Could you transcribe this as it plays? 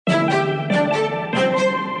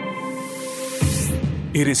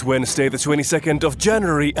It is Wednesday, the 22nd of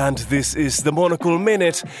January, and this is the Monocle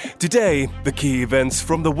Minute. Today, the key events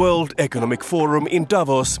from the World Economic Forum in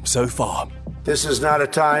Davos so far. This is not a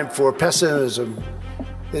time for pessimism.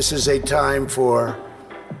 This is a time for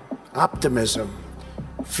optimism.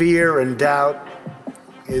 Fear and doubt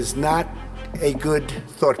is not a good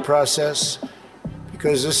thought process,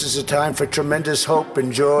 because this is a time for tremendous hope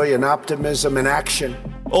and joy and optimism and action.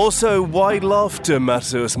 Also, why laughter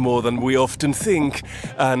matters more than we often think,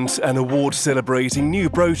 and an award celebrating new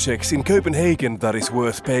projects in Copenhagen that is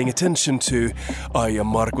worth paying attention to. I am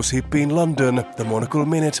Markus Hippi in London. The Monocle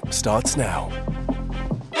Minute starts now.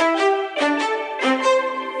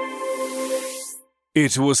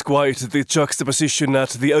 It was quite the juxtaposition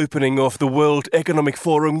at the opening of the World Economic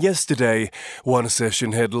Forum yesterday. One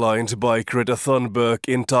session headlined by Greta Thunberg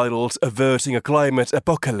entitled Averting a Climate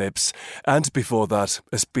Apocalypse, and before that,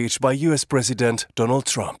 a speech by US President Donald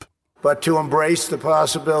Trump. But to embrace the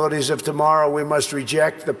possibilities of tomorrow, we must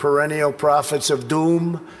reject the perennial prophets of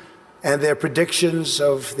doom and their predictions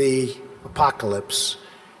of the apocalypse.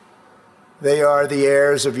 They are the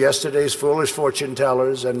heirs of yesterday's foolish fortune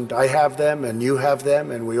tellers, and I have them, and you have them,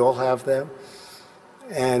 and we all have them.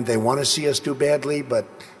 And they want to see us do badly, but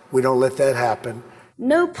we don't let that happen.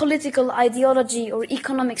 No political ideology or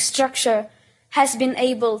economic structure has been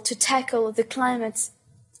able to tackle the climate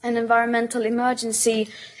and environmental emergency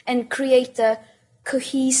and create a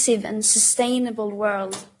cohesive and sustainable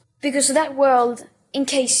world. Because that world, in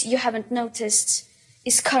case you haven't noticed,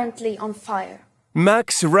 is currently on fire.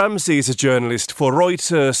 Max Ramsey is a journalist for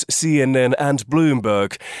Reuters, CNN and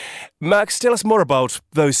Bloomberg. Max, tell us more about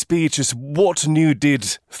those speeches. What new did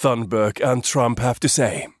Thunberg and Trump have to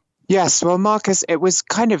say? Yes, well, Marcus, it was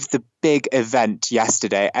kind of the big event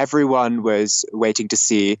yesterday. Everyone was waiting to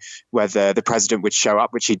see whether the president would show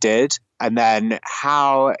up, which he did, and then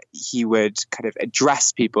how he would kind of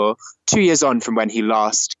address people 2 years on from when he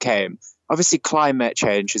last came. Obviously, climate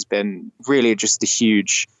change has been really just a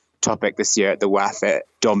huge topic this year at the WEF. It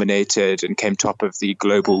dominated and came top of the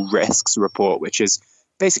Global Risks Report, which is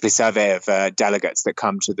basically a survey of delegates that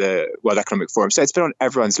come to the World Economic Forum. So it's been on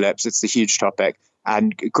everyone's lips. It's a huge topic.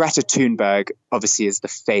 And Greta Thunberg obviously is the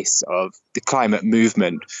face of the climate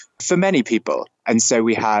movement for many people. And so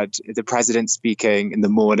we had the president speaking in the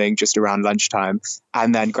morning, just around lunchtime,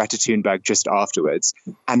 and then Greta Thunberg just afterwards.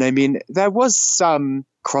 And I mean, there was some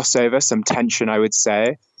crossover, some tension, I would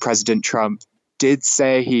say. President Trump did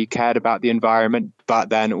say he cared about the environment, but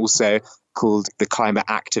then also called the climate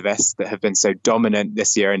activists that have been so dominant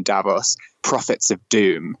this year in Davos prophets of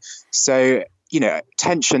doom. So,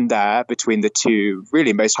 tension there between the two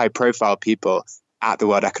really most high-profile people at the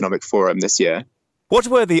World Economic Forum this year. What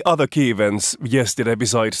were the other key events yesterday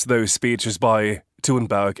besides those speeches by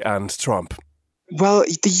Thunberg and Trump? Well,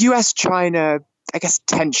 the US-China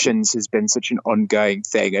tensions has been such an ongoing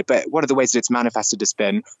thing, but one of the ways that it's manifested has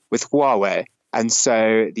been with Huawei. And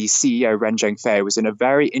so the CEO, Ren Zhengfei, was in a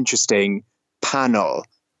very interesting panel,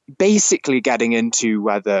 basically getting into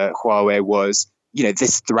whether Huawei was,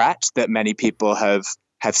 this threat that many people have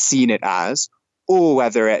seen it as, or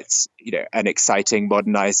whether it's, an exciting,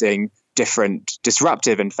 modernizing, different,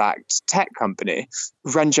 disruptive, in fact, tech company.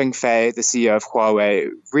 Ren Zhengfei, the CEO of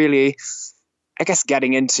Huawei, really,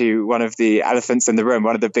 getting into one of the elephants in the room,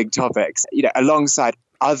 one of the big topics, alongside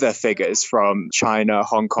other figures from China,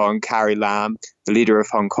 Hong Kong, Carrie Lam, the leader of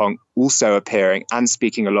Hong Kong, also appearing and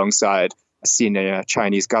speaking alongside senior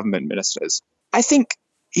Chinese government ministers. I think,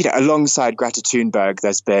 alongside Greta Thunberg,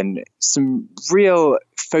 there's been some real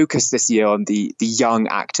focus this year on the young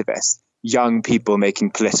activists, young people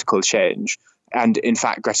making political change. And in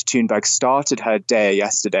fact, Greta Thunberg started her day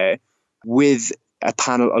yesterday with a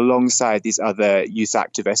panel alongside these other youth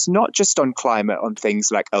activists, not just on climate, on things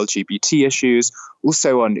like LGBT issues,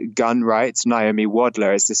 also on gun rights. Naomi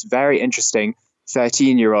Wadler is this very interesting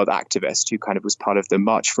 13-year-old activist who kind of was part of the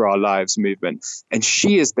March for Our Lives movement. And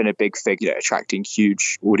she has been a big figure, attracting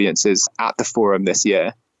huge audiences at the forum this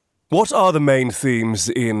year. What are the main themes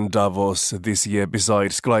in Davos this year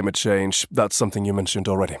besides climate change? That's something you mentioned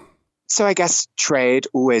already. So I guess trade,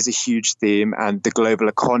 always a huge theme, and the global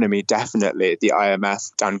economy, definitely. The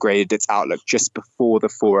IMF downgraded its outlook just before the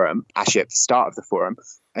forum, actually at the start of the forum.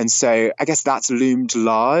 And so I guess that's loomed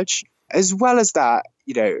large. As well as that,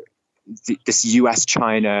 this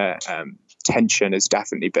US-China tension has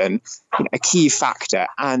definitely been a key factor.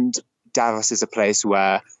 And Davos is a place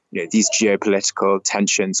where these geopolitical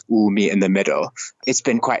tensions all meet in the middle. It's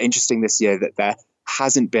been quite interesting this year that there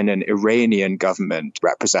hasn't been an Iranian government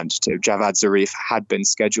representative. Javad Zarif had been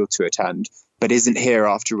scheduled to attend, but isn't here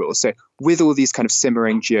after all. So with all these kind of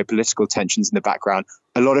simmering geopolitical tensions in the background,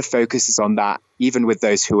 a lot of focus is on that, even with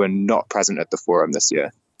those who are not present at the forum this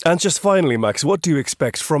year. And just finally, Max, what do you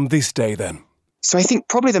expect from this day then? So I think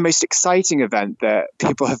probably the most exciting event that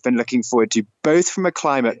people have been looking forward to, both from a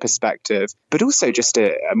climate perspective, but also just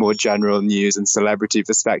a more general news and celebrity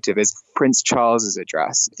perspective, is Prince Charles's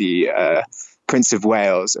address. The Prince of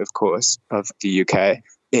Wales, of course, of the UK,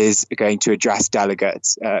 is going to address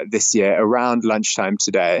delegates this year around lunchtime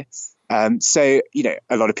today. So,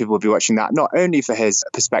 a lot of people will be watching that, not only for his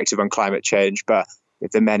perspective on climate change, but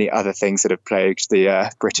with the many other things that have plagued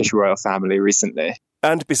the British royal family recently.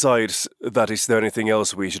 And besides that, is there anything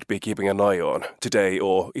else we should be keeping an eye on today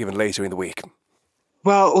or even later in the week?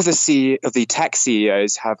 Well, all the tech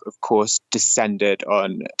CEOs have, of course, descended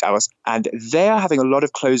on Davos, and they are having a lot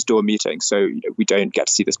of closed-door meetings. So we don't get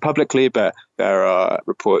to see this publicly, but there are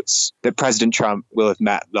reports that President Trump will have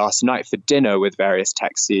met last night for dinner with various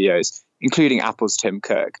tech CEOs, including Apple's Tim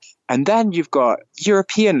Cook. And then you've got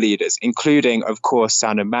European leaders, including, of course,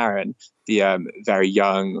 Sanna Marin, the very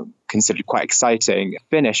young, considered quite exciting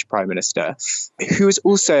Finnish prime minister, who is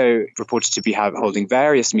also reported to be holding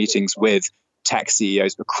various meetings with tech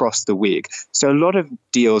CEOs across the week. So a lot of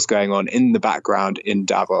deals going on in the background in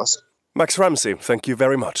Davos. Max Ramsey, thank you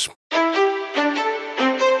very much.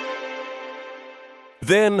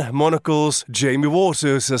 Then Monocle's Jamie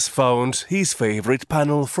Waters has found his favourite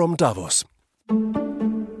panel from Davos.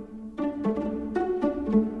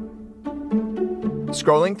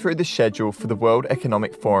 Scrolling through the schedule for the World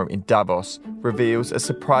Economic Forum in Davos reveals a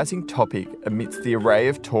surprising topic amidst the array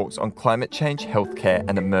of talks on climate change, healthcare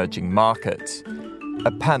and emerging markets.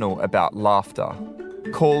 A panel about laughter.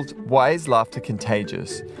 Called Why is Laughter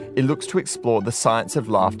Contagious? It looks to explore the science of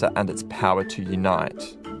laughter and its power to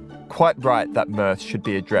unite. Quite right that mirth should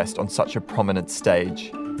be addressed on such a prominent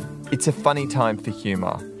stage. It's a funny time for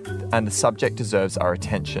humour, and the subject deserves our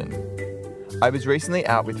attention. I was recently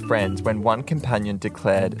out with friends when one companion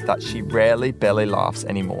declared that she rarely belly laughs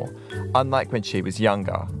anymore, unlike when she was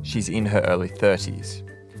younger. She's in her early 30s.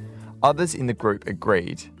 Others in the group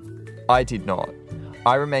agreed. I did not.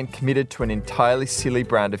 I remain committed to an entirely silly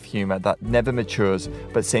brand of humour that never matures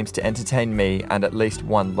but seems to entertain me and at least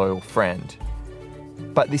one loyal friend.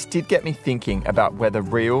 But this did get me thinking about whether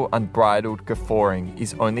real, unbridled guffawing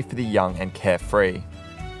is only for the young and carefree.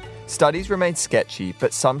 Studies remain sketchy,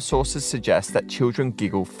 but some sources suggest that children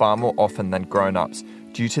giggle far more often than grown-ups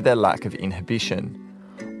due to their lack of inhibition.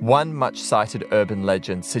 One much-cited urban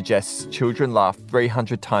legend suggests children laugh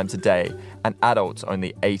 300 times a day and adults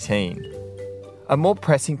only 18. A more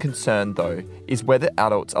pressing concern, though, is whether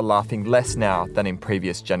adults are laughing less now than in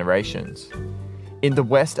previous generations. In the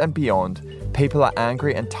West and beyond, people are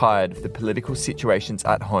angry and tired of the political situations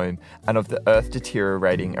at home and of the earth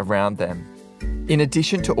deteriorating around them. In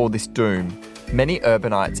addition to all this doom, many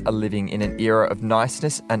urbanites are living in an era of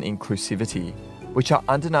niceness and inclusivity, which are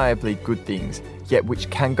undeniably good things, yet which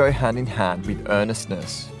can go hand in hand with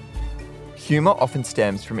earnestness. Humour often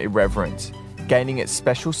stems from irreverence, gaining its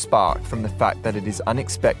special spark from the fact that it is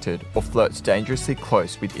unexpected or flirts dangerously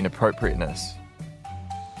close with inappropriateness.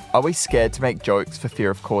 Are we scared to make jokes for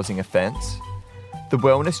fear of causing offence? The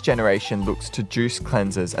wellness generation looks to juice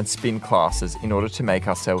cleansers and spin classes in order to make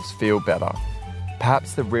ourselves feel better.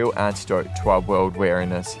 Perhaps the real antidote to our world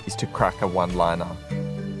weariness is to crack a one-liner.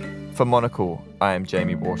 For Monocle, I am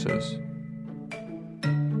Jamie Waters.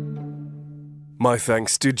 My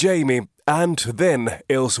thanks to Jamie. And then,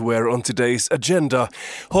 elsewhere on today's agenda,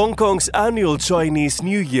 Hong Kong's annual Chinese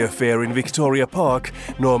New Year fair in Victoria Park,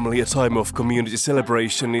 normally a time of community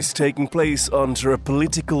celebration, is taking place under a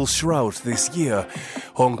political shroud this year.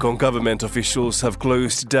 Hong Kong government officials have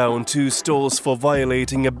closed down 2 stalls for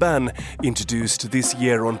violating a ban introduced this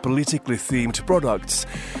year on politically themed products.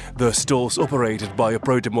 The stalls, operated by a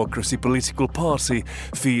pro-democracy political party,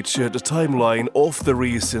 featured a timeline of the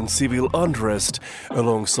recent civil unrest,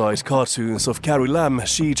 alongside cartoons of Carrie Lam,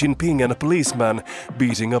 Xi Jinping and a policeman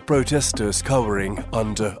beating up protesters cowering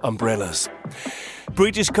under umbrellas.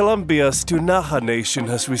 British Columbia's Ktunaxa Nation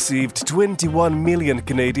has received 21 million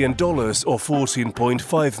Canadian dollars or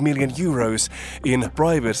 14.5 million euros in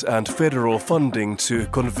private and federal funding to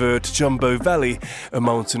convert Jumbo Valley, a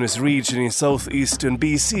mountainous region in southeastern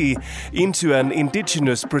BC, into an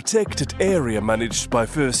indigenous protected area managed by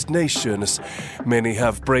First Nations. Many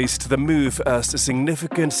have praised the move as a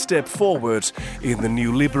significant step forward in the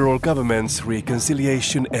new Liberal government's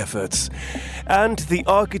reconciliation efforts. And the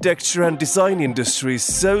architecture and design industry industry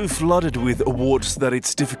is so flooded with awards that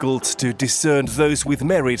it's difficult to discern those with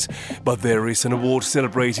merit, but there is an award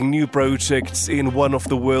celebrating new projects in one of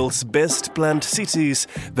the world's best planned cities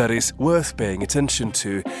that is worth paying attention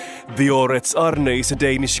to. The Årets Arne is a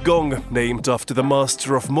Danish gong named after the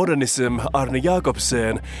master of modernism Arne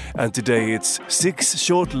Jacobsen, and today its 6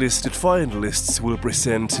 shortlisted finalists will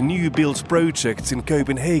present new built projects in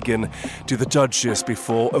Copenhagen to the judges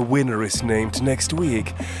before a winner is named next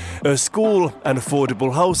week. A school, an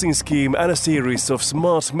affordable housing scheme and a series of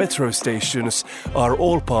smart metro stations are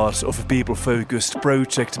all part of a people-focused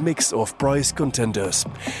project mix of prize contenders.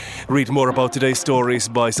 Read more about today's stories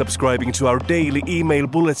by subscribing to our daily email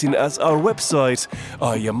bulletin at our website.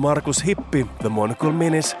 I am Markus Hippi. The Monocle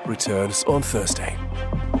Minute returns on Thursday.